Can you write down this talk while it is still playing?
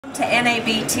to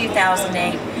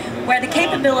NAB2008, where the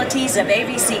capabilities of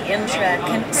AVC Intra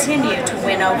continue to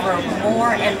win over more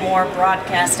and more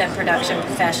broadcast and production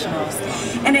professionals.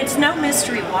 And it's no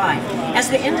mystery why.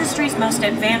 As the industry's most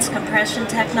advanced compression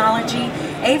technology,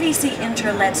 AVC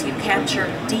Intra lets you capture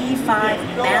D5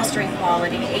 mastering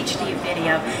quality HD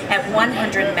video at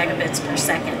 100 megabits per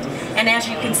second. And as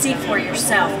you can see for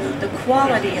yourself, the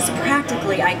quality is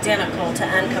practically identical to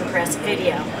uncompressed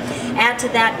video. Add to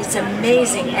that its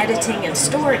amazing editing and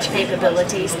storage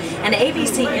capabilities, and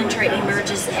AVC Intra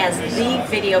emerges as the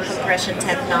video compression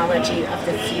technology of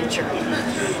the future.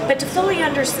 But to fully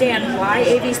understand why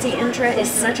AVC Intra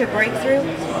is such a breakthrough,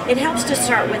 it helps to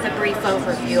start with a brief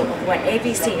overview of what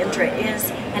AVC Intra is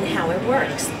and how it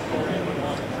works.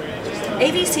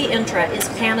 AVC Intra is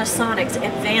Panasonic's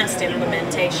advanced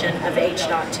implementation of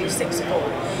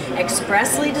H.264,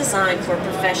 expressly designed for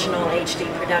professional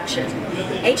HD production.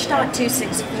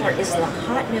 H.264 is the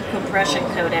hot new compression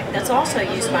codec that's also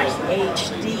used by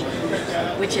HD,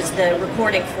 which is the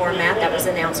recording format that was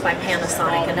announced by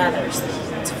Panasonic and others.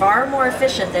 It's far more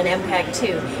efficient than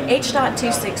MPEG-2.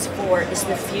 H.264 is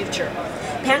the future.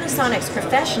 Panasonic's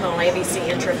professional AVC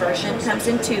Intra version comes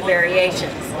in two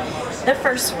variations. The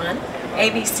first one,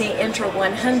 AVC Intra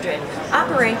 100,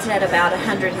 operates at about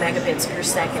 100 megabits per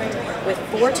second with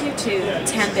 422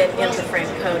 10-bit interframe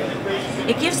coding.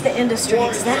 It gives the industry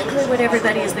exactly what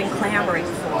everybody has been clamoring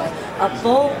for, a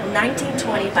full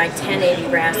 1920 by 1080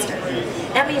 raster.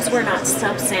 That means we're not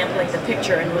subsampling the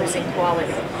picture and losing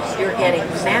quality. You're getting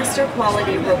master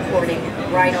quality recording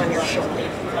right on your shoulder.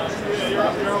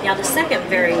 Now the second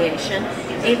variation,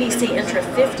 AVC Intra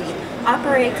 50,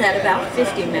 operates at about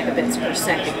 50 megabits per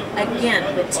second,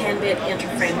 again with 10-bit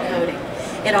interframe coding.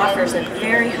 It offers a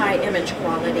very high image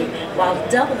quality while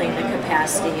doubling the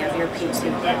capacity of your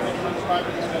P2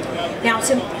 card. Now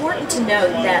it's important to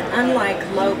note that unlike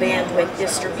low bandwidth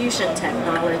distribution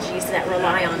technologies that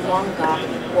rely on long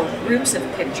GOP or groups of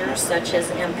pictures such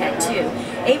as MPEG-2,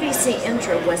 AVC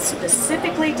Intra was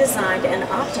specifically designed and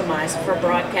optimized for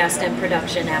broadcast and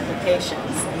production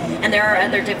applications. And there are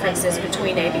other differences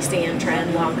between AVC Intra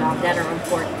and long GOP that are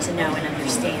important to know and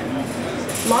understand.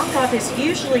 Long GOP is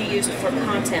usually used for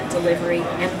content delivery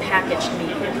and packaged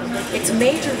media. Its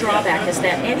major drawback is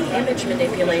that any image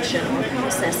manipulation or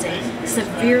processing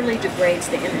severely degrades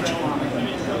the image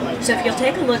quality. So if you'll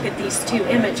take a look at these two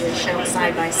images shown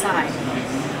side by side,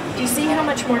 do you see how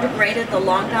much more degraded the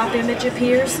long GOP image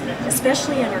appears,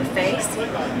 especially in her face?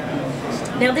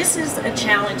 Now this is a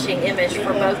challenging image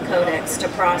for both codecs to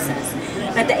process,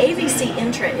 but the AVC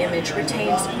Intra image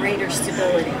retains greater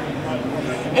stability.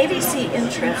 AVC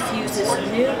Intra fuses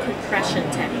new compression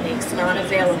techniques not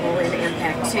available in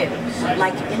MPEG-2,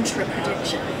 like intra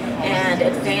prediction and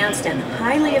advanced and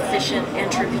highly efficient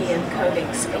entropy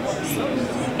encoding schemes.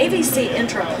 AVC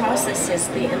Intra processes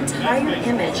the entire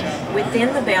image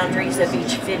within the boundaries of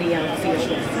each video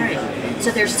field or frame,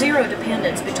 so there's zero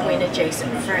dependence between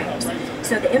adjacent frames.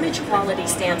 So the image quality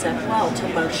stands up well to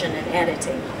motion and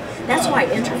editing. That's why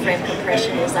interframe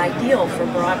compression is ideal for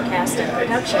broadcast and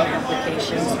production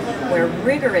applications where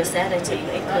rigorous editing,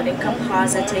 including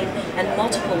compositing and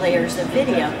multiple layers of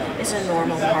video, is a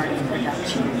normal part of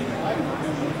production.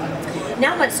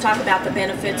 Now let's talk about the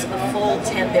benefits of full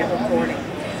 10-bit recording.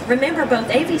 Remember, both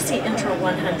AVC Intra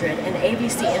 100 and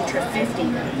AVC Intra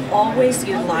 50 always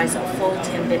utilize a full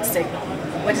 10-bit signal.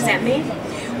 What does that mean?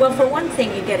 Well, for one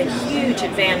thing, you get a huge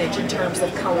advantage in terms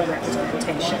of color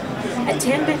representation. A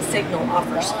 10-bit signal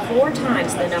offers 4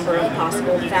 times the number of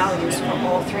possible values for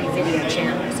all 3 video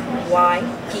channels, Y,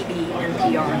 PB,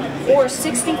 and PR, or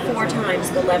 64 times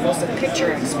the levels of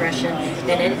picture expression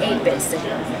than an 8-bit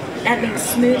signal. That means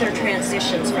smoother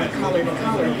transitions from color to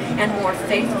color and more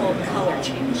faithful color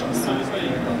changes.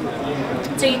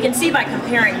 So you can see by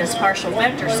comparing this partial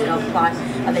vector scope plot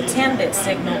of a 10-bit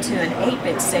signal to an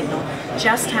 8-bit signal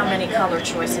just how many color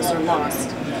choices are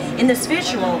lost. In this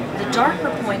visual, the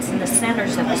darker points in the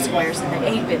centers of the squares in the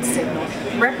 8-bit signal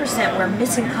represent where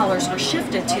missing colors were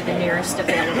shifted to the nearest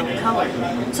available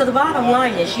color. So the bottom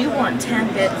line is you want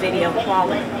 10-bit video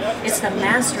quality. It's the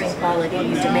mastering quality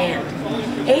you demand.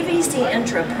 AVC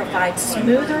Intra provides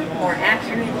smoother, more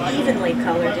accurate, evenly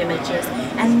colored images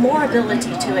and more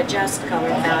ability to adjust color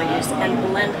values and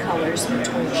blend colors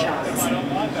between shots.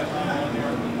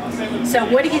 So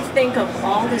what do you think of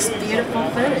all this beautiful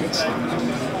footage?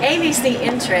 AVC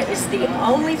Intra is the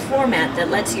only format that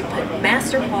lets you put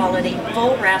master quality,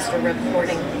 full raster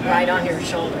recording right on your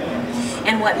shoulder.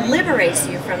 And what liberates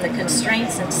you from the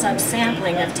constraints and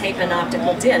subsampling of tape and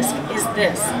optical disc is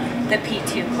this, the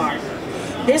P2 card.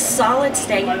 This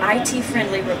solid-state,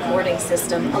 IT-friendly recording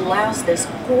system allows this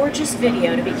gorgeous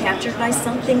video to be captured by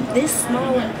something this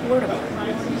small and portable.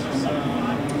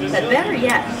 But better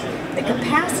yet, the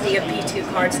capacity of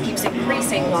P2 cards keeps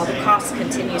increasing while the cost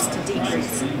continues to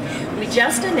decrease. We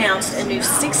just announced a new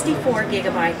 64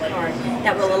 gigabyte card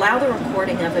that will allow the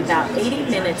recording of about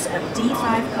 80 minutes of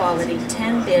D5 quality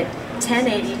 10-bit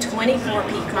 1080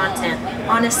 24p content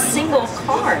on a single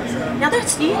card. Now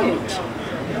that's huge.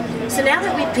 So now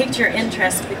that we've piqued your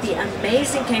interest with the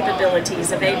amazing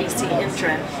capabilities of ABC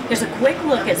Intra, here's a quick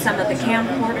look at some of the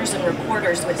camcorders and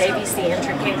recorders with ABC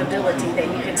Intra capability that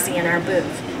you can see in our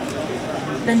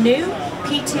booth. The new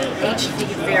P2 HD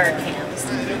Vericams,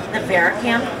 the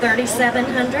Vericam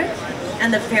 3700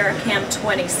 and the Vericam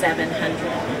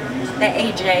 2700, the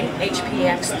AJ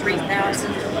HPX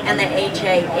 3000 and the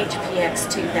AJ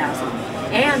HPX 2000,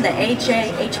 and the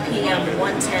AJ HPM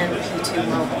 110 P2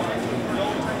 Mobile.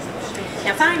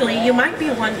 Now finally, you might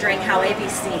be wondering how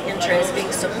ABC Intra is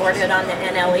being supported on the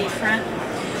NLE front.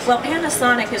 Well,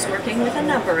 Panasonic is working with a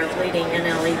number of leading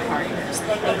NLE partners,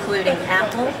 including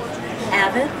Apple,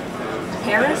 Avid,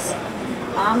 Harris,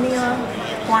 Omnium,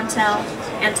 Quantel,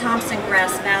 and Thomson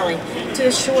Grass Valley to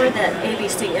assure that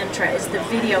ABC Intra is the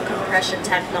video compression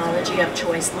technology of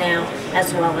choice now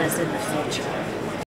as well as in the future.